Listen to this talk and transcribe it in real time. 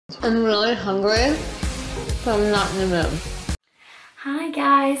I'm really hungry, but I'm not in the mood. Hi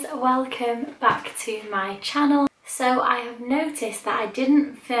guys, welcome back to my channel. So I have noticed that I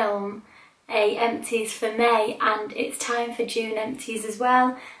didn't film a empties for May and it's time for June empties as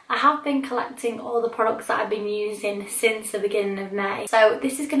well. I have been collecting all the products that I've been using since the beginning of May. So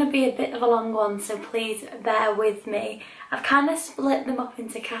this is going to be a bit of a long one, so please bear with me. I've kind of split them up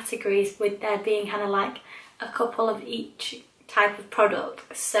into categories with there being kind of like a couple of each type of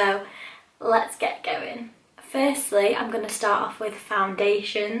product. So let's get going. Firstly, I'm going to start off with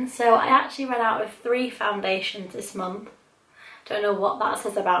foundation. So I actually ran out of 3 foundations this month. Don't know what that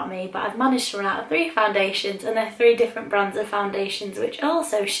says about me, but I've managed to run out of 3 foundations, and they're 3 different brands of foundations, which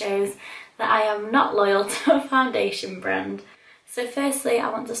also shows that I am not loyal to a foundation brand. So firstly, I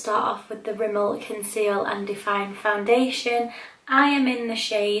want to start off with the Rimmel Conceal and Define Foundation. I am in the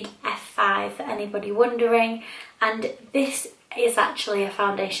shade F5 for anybody wondering, and this is actually a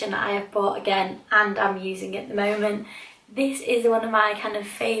foundation that I have bought again and I'm using at the moment. This is one of my kind of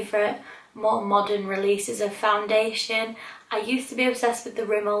favourite more modern releases of foundation. I used to be obsessed with the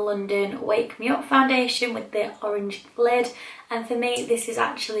Rimmel London Wake Me Up foundation with the orange lid, and for me this is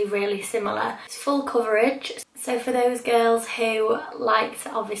actually really similar. It's full coverage, so for those girls who like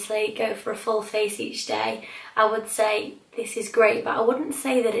to obviously go for a full face each day, I would say this is great, but I wouldn't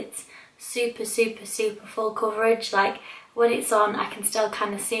say that it's super full coverage. Like when it's on I can still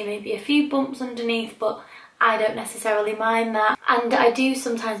kind of see maybe a few bumps underneath, but I don't necessarily mind that. And I do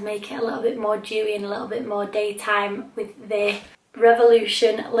sometimes make it a little bit more dewy and a little bit more daytime with the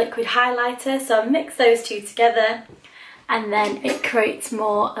Revolution liquid highlighter. So I mix those two together and then it creates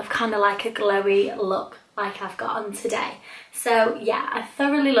more of kind of like a glowy look like I've got on today. So yeah, I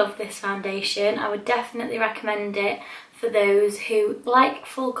thoroughly love this foundation. I would definitely recommend it for those who like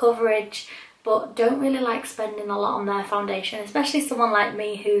full coverage but don't really like spending a lot on their foundation, especially someone like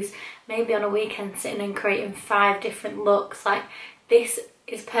me who's maybe on a weekend sitting and creating 5 different looks. Like this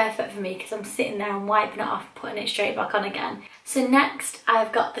is perfect for me because I'm sitting there and wiping it off, putting it straight back on again. So next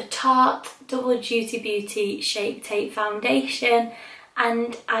I've got the Tarte Double Duty Beauty Shape Tape Foundation,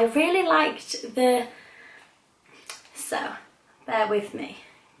 and I really liked the, so bear with me.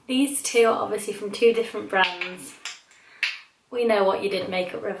 These two are obviously from 2 different brands. We know what you did,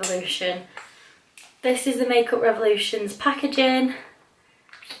 Makeup Revolution. This is the Makeup Revolution's packaging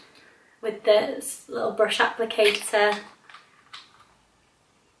with this little brush applicator.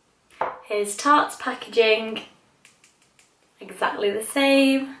 Here's Tarte's packaging, exactly the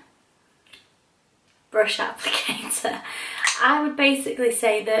same. Brush applicator. I would basically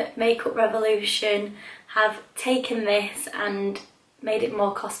say that Makeup Revolution have taken this and made it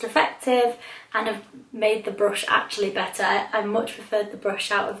more cost effective and have made the brush actually better. I much preferred the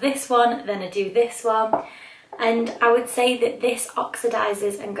brush out of this one than I do this one, and I would say that this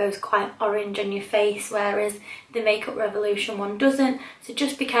oxidizes and goes quite orange on your face, whereas the Makeup Revolution one doesn't. So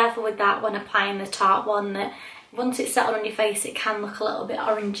just be careful with that when applying the Tarte one, that once it's settled on your face it can look a little bit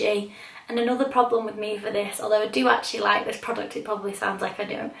orangey. And another problem with me for this, although I do actually like this product, it probably sounds like I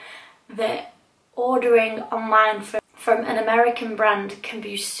don't, that ordering online from an American brand can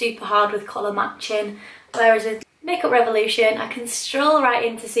be super hard with colour matching, whereas with Makeup Revolution I can stroll right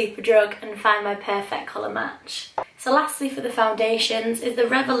into Superdrug and find my perfect colour match. So lastly for the foundations is the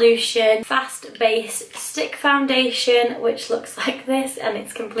Revolution Fast Base Stick Foundation, which looks like this and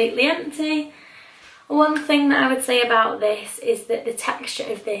it's completely empty. One thing that I would say about this is that the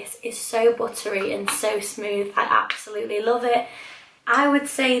texture of this is so buttery and so smooth. I absolutely love it. I would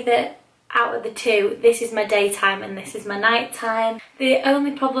say that out of the 2, this is my daytime and this is my nighttime. The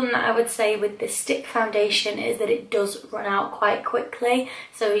only problem that I would say with this stick foundation is that it does run out quite quickly,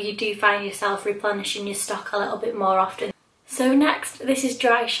 so you do find yourself replenishing your stock a little bit more often. So next, this is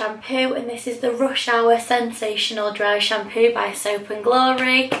dry shampoo, and this is the Rush Hour Sensational Dry Shampoo by Soap &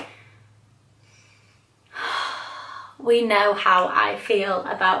 Glory. We know how I feel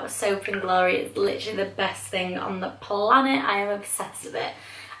about Soap & Glory. It's literally the best thing on the planet. I am obsessed with it.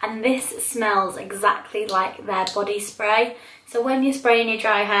 And this smells exactly like their body spray. So when you're spraying your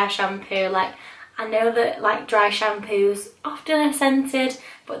dry hair shampoo, like I know that like dry shampoos often are scented,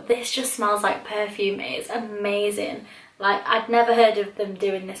 but this just smells like perfume. It's amazing. Like I'd never heard of them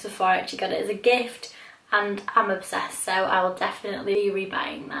doing this before. I actually got it as a gift and I'm obsessed, so I will definitely be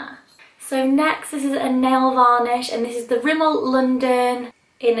rebuying that. So next, this is a nail varnish, and this is the Rimmel London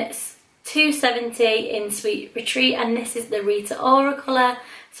in 270 in Sweet Retreat, and this is the Rita Ora colour.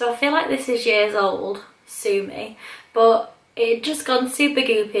 So I feel like this is years old, sue me, but it just gone super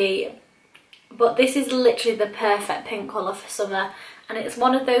goopy. But this is literally the perfect pink colour for summer, and it's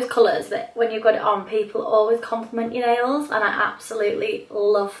one of those colours that when you've got it on, people always compliment your nails, and I absolutely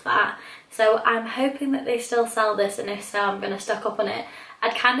love that. So I'm hoping that they still sell this, and if so, I'm going to stock up on it.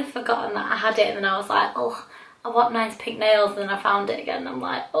 I'd kind of forgotten that I had it, and then I was like, oh, I want nice pink nails, and then I found it again and I'm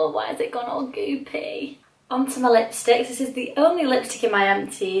like, oh, why has it gone all goopy? Onto my lipsticks. This is the only lipstick in my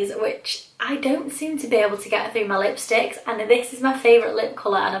empties, which I don't seem to be able to get through my lipsticks, and this is my favourite lip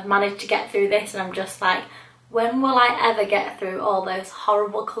colour, and I've managed to get through this, and I'm just like, when will I ever get through all those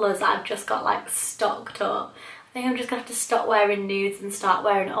horrible colours that I've just got like stocked up? I think I'm just gonna have to stop wearing nudes and start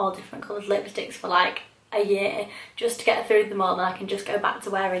wearing all different coloured lipsticks for like a year just to get through them all, and I can just go back to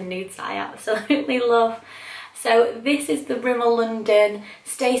wearing nudes that I absolutely love. So this is the Rimmel London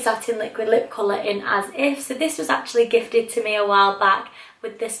Stay Satin Liquid Lip Colour in As If. So this was actually gifted to me a while back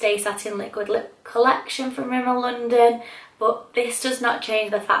with the Stay Satin Liquid Lip collection from Rimmel London, but this does not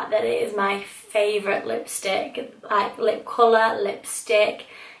change the fact that it is my favourite lipstick, like lip colour, lipstick.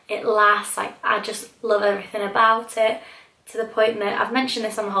 It lasts, like I just love everything about it, to the point that I've mentioned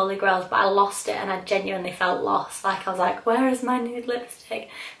this on the Holy Grails, but I lost it and I genuinely felt lost. Like I was like, where is my nude lipstick?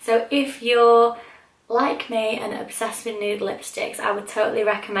 So if you're like me and obsessed with nude lipsticks, I would totally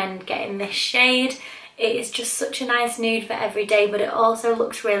recommend getting this shade. It is just such a nice nude for every day, but it also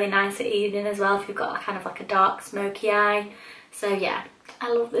looks really nice at evening as well if you've got kind of like a dark smoky eye. So yeah,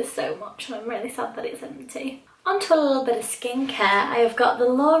 I love this so much, and I'm really sad that it's empty. Onto a little bit of skincare. I have got the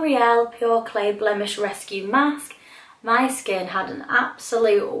L'Oreal Pure Clay Blemish Rescue Mask. My skin had an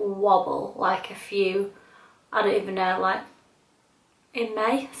absolute wobble like a few, I don't even know, like in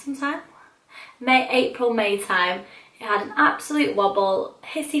May sometime? April, May time. It had an absolute wobble,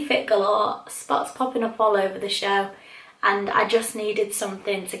 hissy fit galore, spots popping up all over the show, and I just needed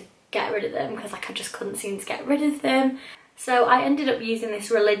something to get rid of them because like I just couldn't seem to get rid of them. So I ended up using this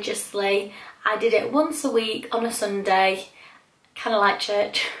religiously. I did it once a week on a Sunday, kind of like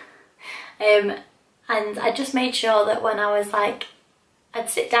church. And I just made sure that when I was like, I'd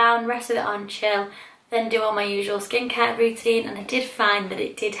sit down, rest with it on, chill, then do all my usual skincare routine, and I did find that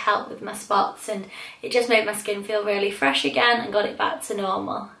it did help with my spots, and it just made my skin feel really fresh again and got it back to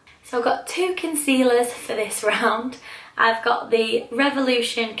normal. So I've got two concealers for this round. I've got the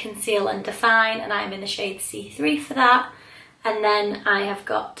Revolution Conceal and Define, and I'm in the shade C3 for that. And then I have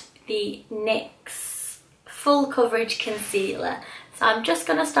got the NYX Full Coverage Concealer. So I'm just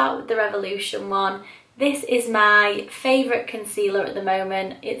going to start with the Revolution one. This is my favourite concealer at the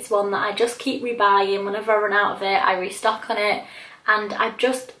moment. It's one that I just keep rebuying. Whenever I run out of it, I restock on it. And I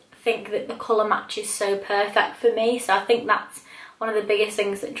just think that the colour match is so perfect for me. So I think that's one of the biggest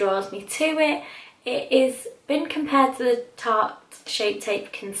things that draws me to it. It is been compared to the Tarte Shape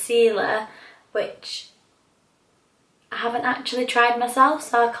Tape Concealer, which I haven't actually tried myself,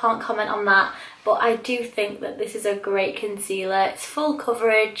 so I can't comment on that. But I do think that this is a great concealer. It's full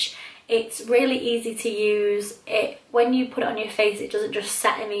coverage. It's really easy to use. When you put it on your face, it doesn't just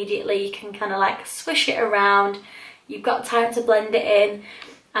set immediately. You can kind of like swish it around. You've got time to blend it in.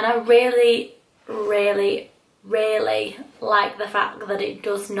 And I really, really, really like the fact that it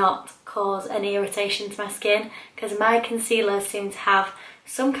does not cause any irritation to my skin, because my concealers seem to have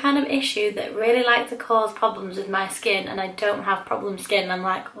some kind of issue that really like to cause problems with my skin, and I don't have problem skin. I'm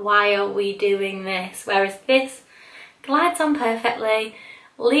like, why are we doing this? Whereas this glides on perfectly,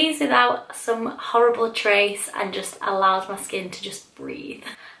 leaves without some horrible trace, and just allows my skin to just breathe.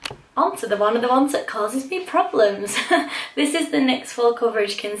 Onto one of the ones that causes me problems. This is the NYX Full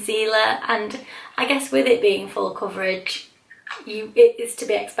Coverage Concealer, and I guess with it being full coverage, it is to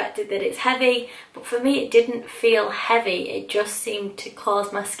be expected that it's heavy, but for me it didn't feel heavy. It just seemed to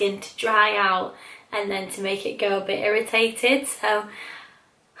cause my skin to dry out and then to make it go a bit irritated, so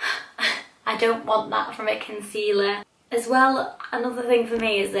I don't want that from a concealer. As well, another thing for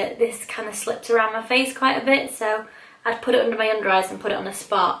me is that this kind of slipped around my face quite a bit, so I'd put it under my under eyes and put it on a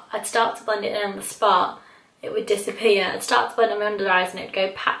spot. I'd start to blend it in on the spot, it would disappear. I'd start to blend on my under eyes and it'd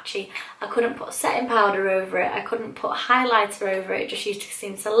go patchy. I couldn't put setting powder over it, I couldn't put highlighter over it, it just used to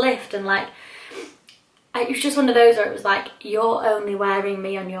seem to lift, and like, it was just one of those where it was like, you're only wearing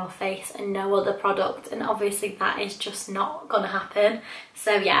me on your face and no other product, and obviously that is just not gonna happen.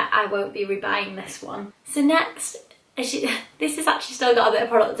 So yeah, I won't be rebuying this one. So next, this has actually still got a bit of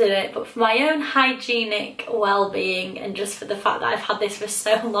product in it, but for my own hygienic well-being and just for the fact that I've had this for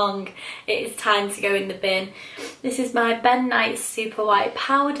so long, it is time to go in the bin. This is my Ben Knight Super White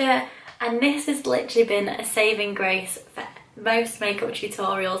Powder, and this has literally been a saving grace for most makeup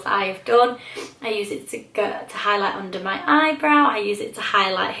tutorials I have done. I use it to highlight under my eyebrow, I use it to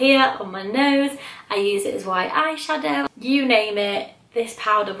highlight here on my nose, I use it as white eyeshadow, you name it, this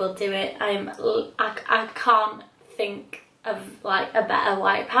powder will do it. I can't think of like a better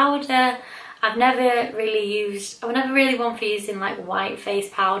white powder. I've never really one for using like white face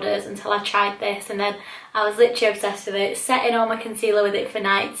powders until I tried this, and then I was literally obsessed with it, setting on my concealer with it for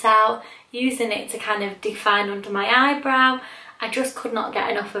nights out, using it to kind of define under my eyebrow. I just could not get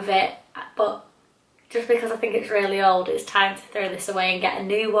enough of it, but just because I think it's really old, it's time to throw this away and get a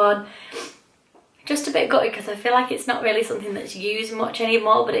new one. Just a bit gutted because I feel like it's not really something that's used much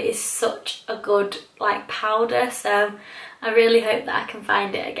anymore, but it is such a good like powder, so I really hope that I can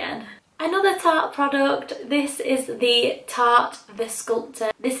find it again. Another Tarte product, this is the Tarte The Sculptor.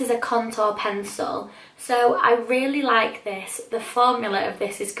 This is a contour pencil, so I really like this. The formula of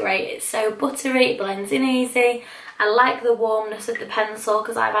this is great. It's so buttery, it blends in easy. I like the warmness of the pencil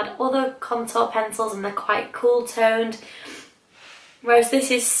because I've had other contour pencils and they're quite cool toned. Whereas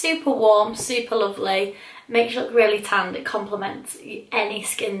this is super warm, super lovely, makes you look really tanned, it complements any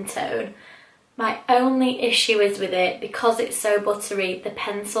skin tone. My only issue is with it, because it's so buttery, the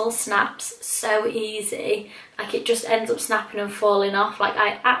pencil snaps so easy. Like it just ends up snapping and falling off. Like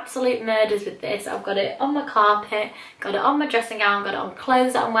I absolute murders with this. I've got it on my carpet, got it on my dressing gown, got it on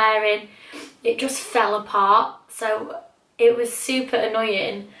clothes that I'm wearing. It just fell apart. So it was super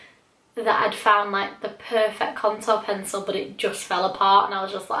annoying that I'd found like the perfect contour pencil, but it just fell apart, and I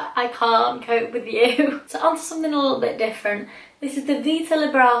was just like, I can't cope with you. So onto something a little bit different. This is the Vita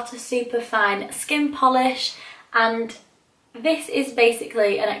Liberata Superfine Skin Polish, and this is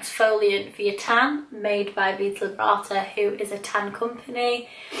basically an exfoliant for your tan, made by Vita Liberata, who is a tan company.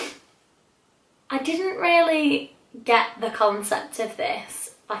 I didn't really get the concept of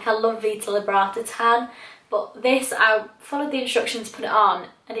this. Like I love Vita Liberata tan, but this, I followed the instructions, put it on,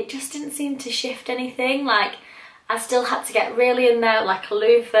 and it just didn't seem to shift anything. Like I still had to get really in there like a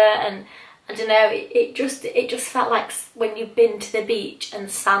loofah, and I don't know, it just felt like when you've been to the beach and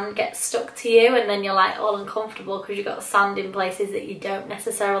sand gets stuck to you, and then you're like all uncomfortable because you've got sand in places that you don't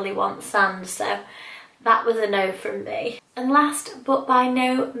necessarily want sand. So that was a no from me. And last but by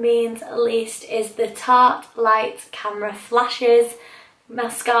no means least is the Tarte Light Camera Flashes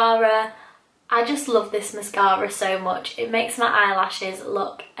mascara. I just love this mascara so much. It makes my eyelashes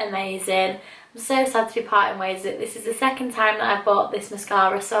look amazing. I'm so sad to be parting ways with it. This is the second time that I've bought this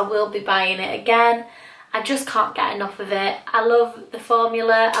mascara, so I will be buying it again. I just can't get enough of it. I love the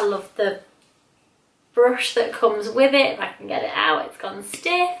formula. I love the brush that comes with it. If I can get it out, it's gone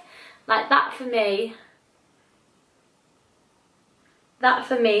stiff. Like that for me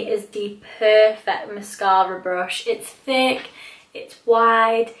is the perfect mascara brush. It's thick, it's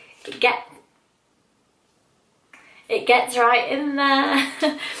wide, it gets right in there.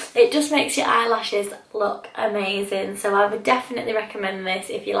 It just makes your eyelashes look amazing. So I would definitely recommend this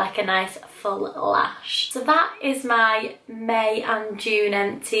if you like a nice full lash. So that is my May and June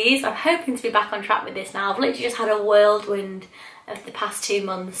empties. I'm hoping to be back on track with this now. I've literally just had a whirlwind of the past 2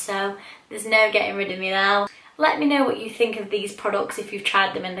 months, so there's no getting rid of me now. Let me know what you think of these products if you've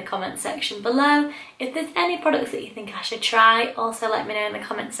tried them in the comment section below. If there's any products that you think I should try, also let me know in the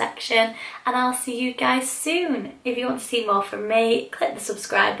comment section, and I'll see you guys soon. If you want to see more from me, click the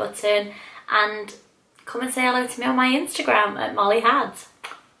subscribe button and come and say hello to me on my Instagram at mollyhadss.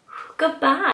 Goodbye.